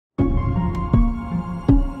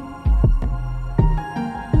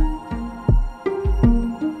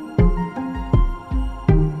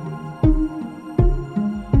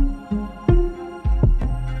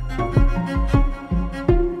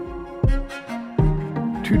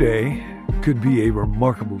Today could be a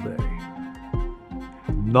remarkable day.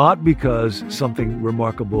 Not because something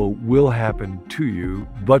remarkable will happen to you,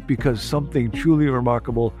 but because something truly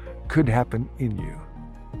remarkable could happen in you.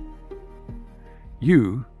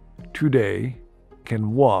 You, today,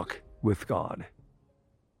 can walk with God.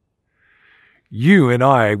 You and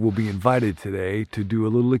I will be invited today to do a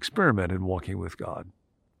little experiment in walking with God.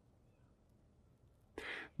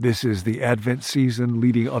 This is the Advent season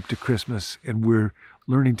leading up to Christmas, and we're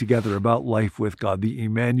learning together about life with God, the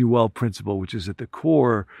Emmanuel principle, which is at the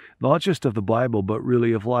core, not just of the Bible, but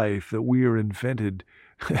really of life, that we are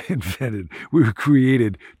we were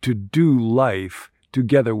created to do life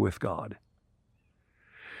together with God.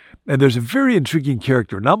 And there's a very intriguing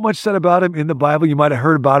character. Not much said about him in the Bible. You might have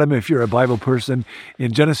heard about him if you're a Bible person.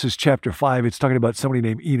 In Genesis chapter 5, it's talking about somebody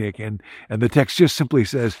named Enoch. And the text just simply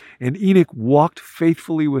says, "And Enoch walked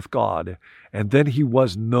faithfully with God, and then he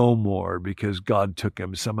was no more because God took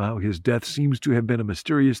him." Somehow his death seems to have been a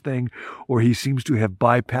mysterious thing, or he seems to have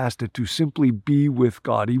bypassed it to simply be with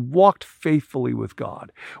God. He walked faithfully with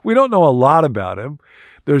God. We don't know a lot about him.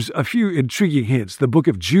 There's a few intriguing hints. The book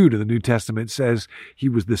of Jude in the New Testament says he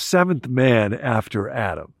was the seventh man after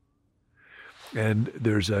Adam. And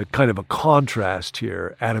there's a kind of a contrast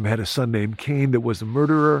here. Adam had a son named Cain that was a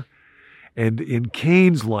murderer. And in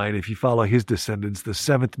Cain's line, if you follow his descendants, the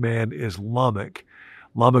seventh man is Lamech.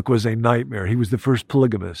 Lamech was a nightmare. He was the first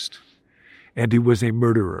polygamist, and he was a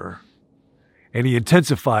murderer. And he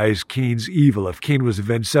intensifies Cain's evil. If Cain was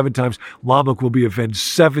avenged 7 times, Lamech will be avenged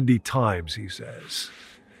 70 times, he says.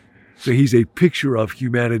 So he's a picture of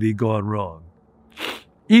humanity gone wrong.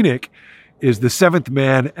 Enoch is the seventh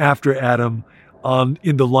man after Adam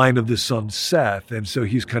in the line of the son Seth. And so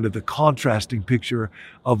he's kind of the contrasting picture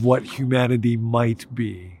of what humanity might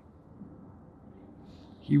be.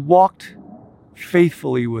 He walked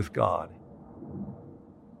faithfully with God.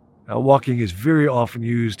 Now, walking is very often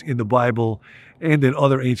used in the Bible and in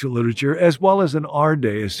other ancient literature, as well as in our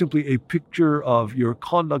day, as simply a picture of your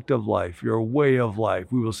conduct of life, your way of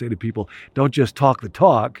life. We will say to people, don't just talk the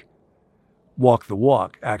talk, walk the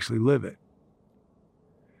walk, actually live it.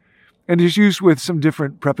 And it's used with some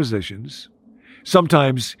different prepositions.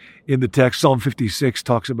 Sometimes in the text, Psalm 56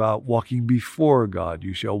 talks about walking before God.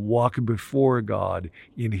 You shall walk before God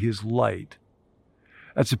in his light.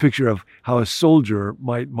 That's a picture of how a soldier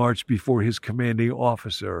might march before his commanding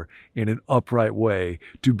officer in an upright way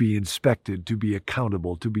to be inspected, to be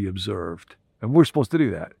accountable, to be observed. And we're supposed to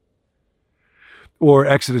do that. Or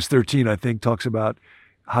Exodus 13, I think, talks about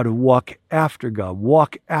how to walk after God.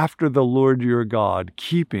 Walk after the Lord your God,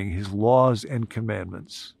 keeping his laws and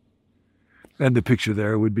commandments. And the picture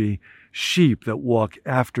there would be sheep that walk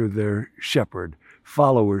after their shepherd,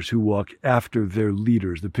 followers who walk after their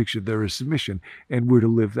leaders. The picture there is submission, and we're to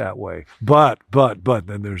live that way. But,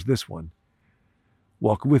 then there's this one.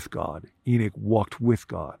 Walk with God. Enoch walked with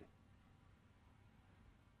God.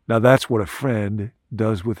 Now that's what a friend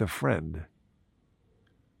does with a friend.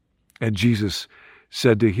 And Jesus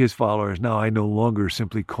said to his followers, "Now I no longer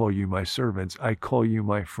simply call you my servants, I call you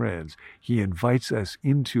my friends." He invites us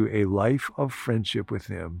into a life of friendship with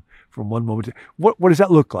him from one moment to... What does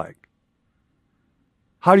that look like?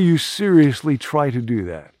 How do you seriously try to do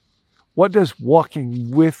that? What does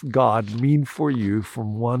walking with God mean for you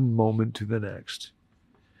from one moment to the next?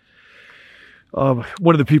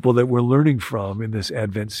 One of the people that we're learning from in this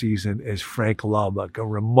Advent season is Frank Laubach, a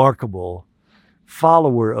remarkable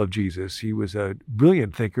follower of Jesus. He was a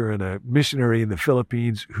brilliant thinker and a missionary in the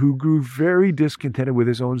Philippines who grew very discontented with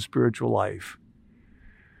his own spiritual life.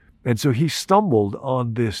 And so he stumbled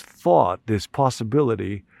on this thought, this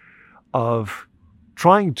possibility of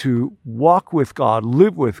trying to walk with God,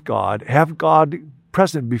 live with God, have God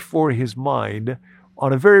present before his mind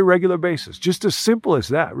on a very regular basis. Just as simple as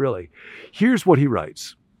that, really. Here's what he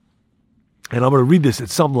writes. And I'm going to read this at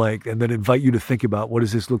some length and then invite you to think about, what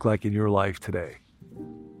does this look like in your life today?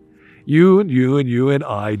 You and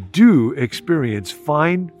I do experience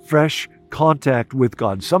fine, fresh contact with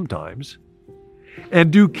God sometimes,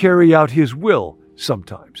 and do carry out his will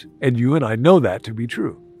sometimes. And you and I know that to be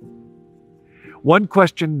true. One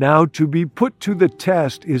question now to be put to the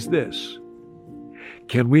test is this: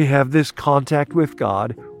 can we have this contact with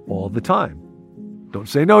God all the time? Don't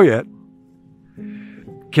say no yet.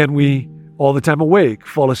 Can we all the time awake,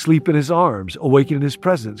 fall asleep in his arms, awaken in his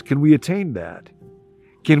presence? Can we attain that?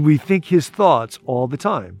 Can we think his thoughts all the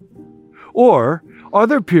time? Or are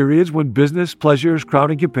there periods when business, pleasures,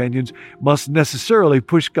 crowding companions must necessarily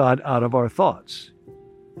push God out of our thoughts?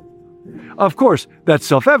 Of course, that's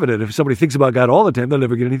self-evident. If somebody thinks about God all the time, they'll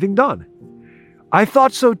never get anything done. I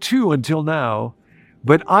thought so too until now,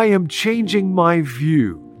 but I am changing my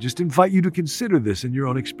view. Just invite you to consider this in your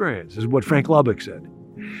own experience. This is what Frank Laubach said.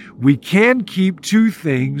 We can keep two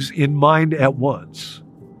things in mind at once.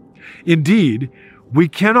 Indeed, we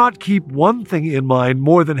cannot keep one thing in mind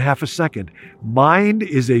more than half a second. Mind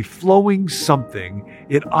is a flowing something.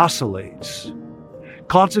 It oscillates.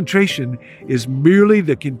 Concentration is merely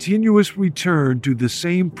the continuous return to the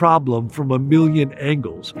same problem from a million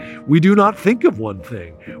angles. We do not think of one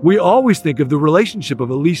thing. We always think of the relationship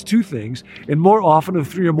of at least two things, and more often of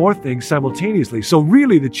three or more things simultaneously. So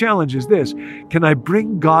really the challenge is this: can I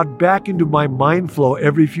bring God back into my mind flow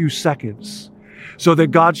every few seconds, so that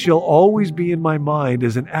God shall always be in my mind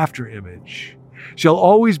as an after image, shall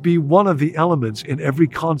always be one of the elements in every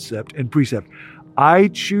concept and precept? I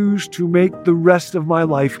choose to make the rest of my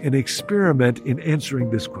life an experiment in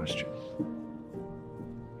answering this question.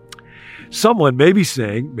 Someone may be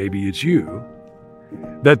saying, maybe it's you,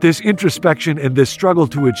 that this introspection and this struggle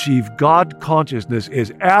to achieve God consciousness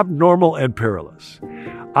is abnormal and perilous.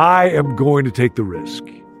 I am going to take the risk,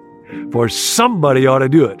 for somebody ought to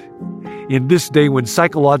do it in this day when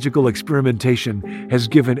psychological experimentation has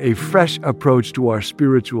given a fresh approach to our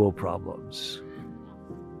spiritual problems.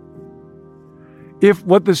 If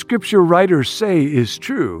what the scripture writers say is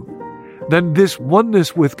true, then this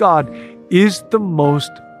oneness with God is the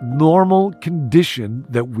most normal condition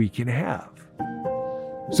that we can have.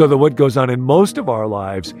 So that what goes on in most of our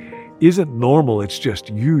lives isn't normal, it's just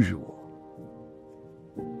usual.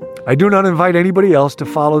 I do not invite anybody else to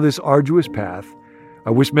follow this arduous path.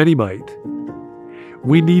 I wish many might.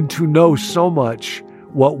 We need to know so much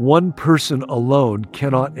what one person alone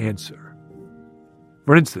cannot answer.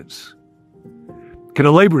 For instance, can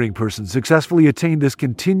a laboring person successfully attain this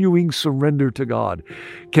continuing surrender to God?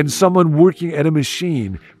 Can someone working at a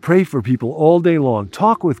machine pray for people all day long,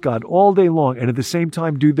 talk with God all day long, and at the same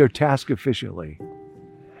time do their task efficiently?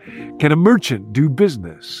 Can a merchant do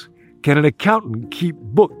business? Can an accountant keep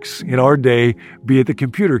books, in our day, be it the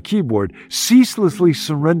computer keyboard, ceaselessly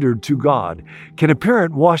surrendered to God? Can a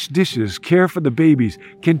parent wash dishes, care for the babies,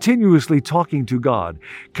 continuously talking to God?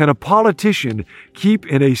 Can a politician keep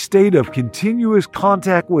in a state of continuous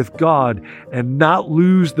contact with God and not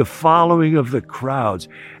lose the following of the crowds?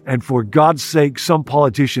 And for God's sake, some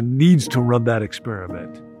politician needs to run that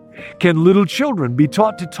experiment. Can little children be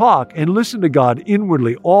taught to talk and listen to God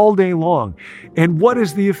inwardly all day long? And what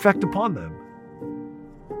is the effect upon them?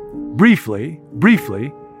 Briefly,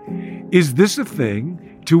 is this a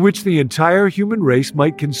thing to which the entire human race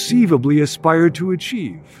might conceivably aspire to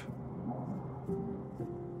achieve?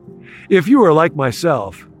 If you are like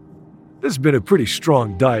myself, this has been a pretty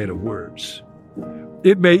strong diet of words.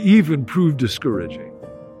 It may even prove discouraging.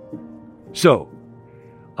 So,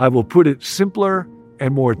 I will put it simpler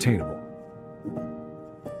and more attainable.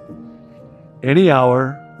 Any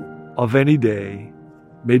hour of any day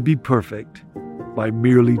may be perfect by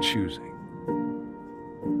merely choosing.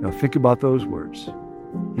 Now think about those words.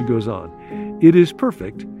 He goes on. It is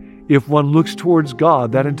perfect if one looks towards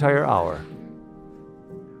God that entire hour,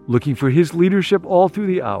 looking for His leadership all through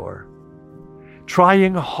the hour,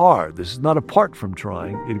 trying hard. This is not apart from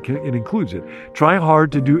trying. It includes it. Trying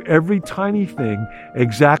hard to do every tiny thing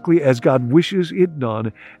exactly as God wishes it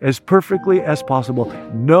done, as perfectly as possible.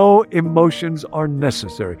 No emotions are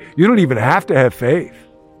necessary. You don't even have to have faith.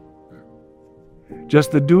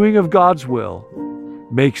 Just the doing of God's will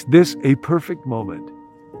makes this a perfect moment.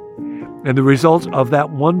 And the results of that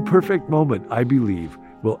one perfect moment, I believe,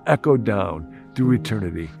 will echo down through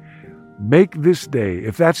eternity. Make this day.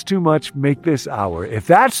 If that's too much, make this hour. If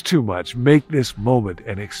that's too much, make this moment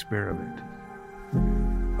an experiment.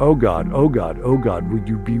 Oh God, oh God, oh God, will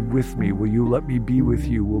you be with me? Will you let me be with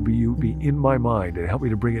you? Will you be in my mind and help me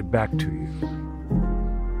to bring it back to you?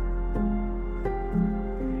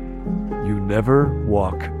 You never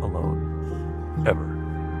walk alone, ever.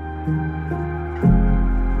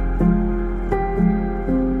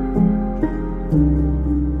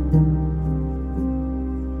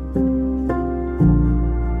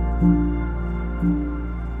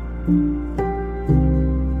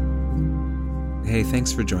 Hey,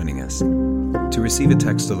 thanks for joining us. To receive a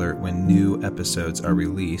text alert when new episodes are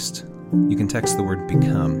released, you can text the word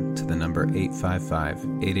BECOME to the number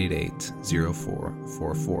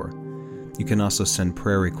 855-888-0444. You can also send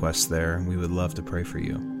prayer requests there, and we would love to pray for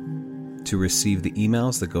you. To receive the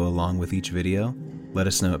emails that go along with each video, let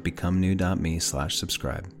us know at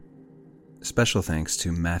becomenew.me/subscribe. Special thanks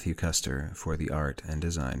to Matthew Custer for the art and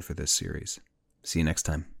design for this series. See you next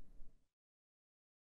time.